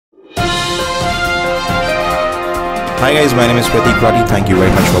Hi guys, my name is Pratik Rati. Thank you very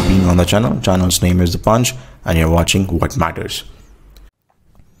much for being on the channel. Channel's name is The Punch and you're watching What Matters.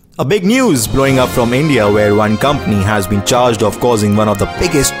 A big news blowing up from India, where one company has been charged of causing one of the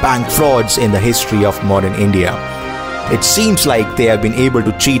biggest bank frauds in the history of modern India. It seems like they have been able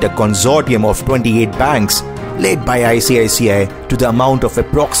to cheat a consortium of 28 banks led by ICICI to the amount of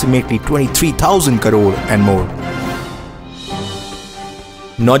approximately 23,000 crore and more.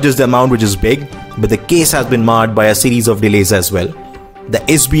 Not just the amount, which is big, but the case has been marred by a series of delays as well. The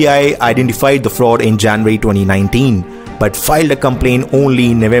SBI identified the fraud in January 2019, but filed a complaint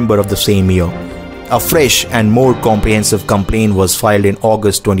only in November of the same year. A fresh and more comprehensive complaint was filed in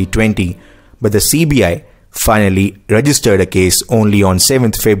August 2020, but the CBI finally registered a case only on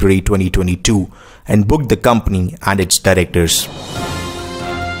 7th February 2022 and booked the company and its directors.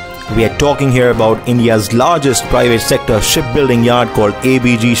 We are talking here about India's largest private sector shipbuilding yard called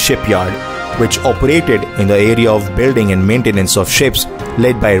ABG Shipyard, which operated in the area of building and maintenance of ships,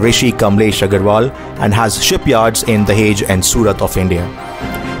 led by Rishi Kamlesh Agarwal, and has shipyards in Dahej and Surat of India.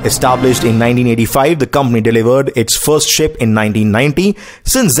 Established in 1985, the company delivered its first ship in 1990.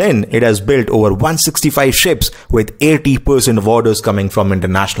 Since then, it has built over 165 ships, with 80% of orders coming from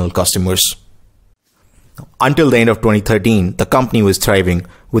international customers. Until the end of 2013, the company was thriving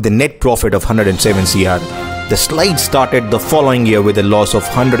with a net profit of 107 CR. The slide started the following year with a loss of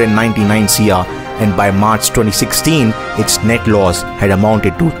 199 CR, and by March 2016, its net loss had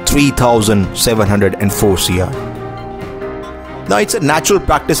amounted to 3,704 CR. Now, it's a natural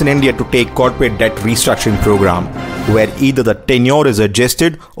practice in India to take corporate debt restructuring program, where either the tenure is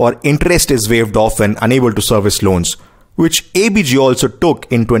adjusted or interest is waived off when unable to service loans, which ABG also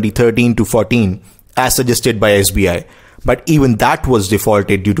took in 2013 to 14, as suggested by SBI. But even that was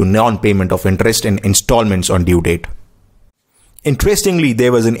defaulted due to non-payment of interest and installments on due date. Interestingly,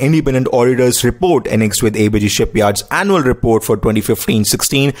 there was an independent auditor's report annexed with ABG Shipyard's annual report for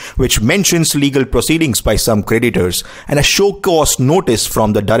 2015-16, which mentions legal proceedings by some creditors and a show cause notice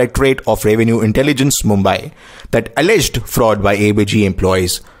from the Directorate of Revenue Intelligence, Mumbai, that alleged fraud by ABG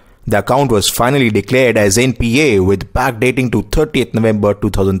employees. The account was finally declared as NPA with backdating to 30th November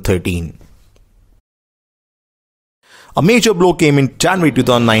 2013. A major blow came in January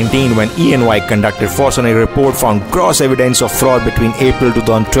 2019 when E&Y conducted forthcoming report found gross evidence of fraud between April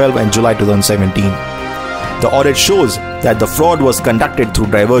 2012 and July 2017. The audit shows that the fraud was conducted through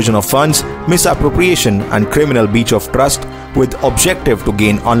diversion of funds, misappropriation and criminal breach of trust with objective to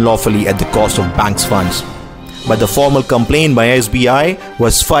gain unlawfully at the cost of banks' funds. But the formal complaint by SBI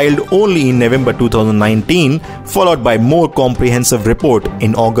was filed only in November 2019, followed by more comprehensive report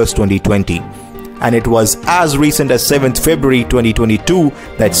in August 2020. And it was as recent as 7th February 2022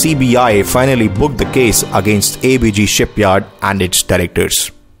 that CBI finally booked the case against ABG Shipyard and its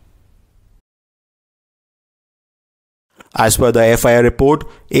directors. As per the FIR report,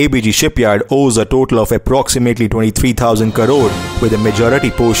 ABG Shipyard owes a total of approximately 23,000 crore, with a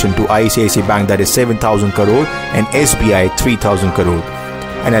majority portion to ICICI Bank, that is 7,000 crore, and SBI 3,000 crore.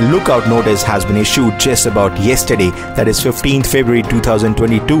 And a lookout notice has been issued just about yesterday, that is 15th February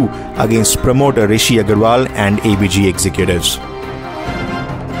 2022, against promoter Rishi Agarwal and ABG executives.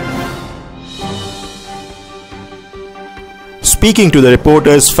 Speaking to the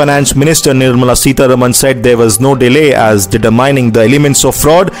reporters, Finance Minister Nirmala Sitharaman said there was no delay, as determining the elements of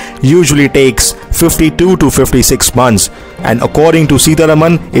fraud usually takes 52 to 56 months. And according to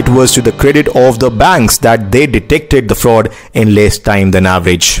Sitharaman, it was to the credit of the banks that they detected the fraud in less time than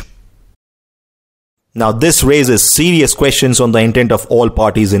average. Now, this raises serious questions on the intent of all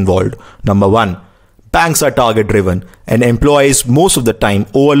parties involved. Number one, banks are target driven, and employees most of the time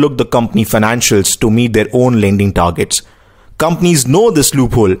overlook the company financials to meet their own lending targets. Companies know this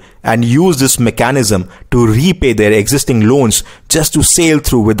loophole and use this mechanism to repay their existing loans just to sail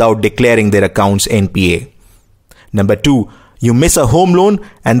through without declaring their accounts NPA. Number two, you miss a home loan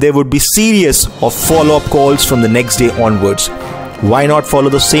and there would be series of follow-up calls from the next day onwards. Why not follow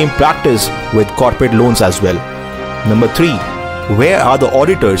the same practice with corporate loans as well? Number three, where are the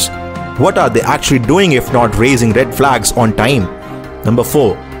auditors? What are they actually doing if not raising red flags on time? Number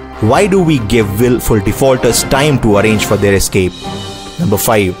four, why do we give willful defaulters time to arrange for their escape? Number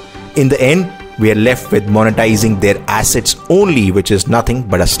 5. In the end, we are left with monetizing their assets only, which is nothing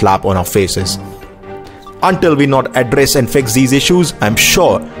but a slap on our faces. Until we not address and fix these issues, I'm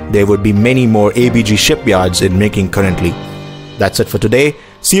sure there would be many more ABG shipyards in making currently. That's it for today.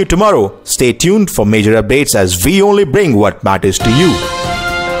 See you tomorrow. Stay tuned for major updates, as we only bring what matters to you.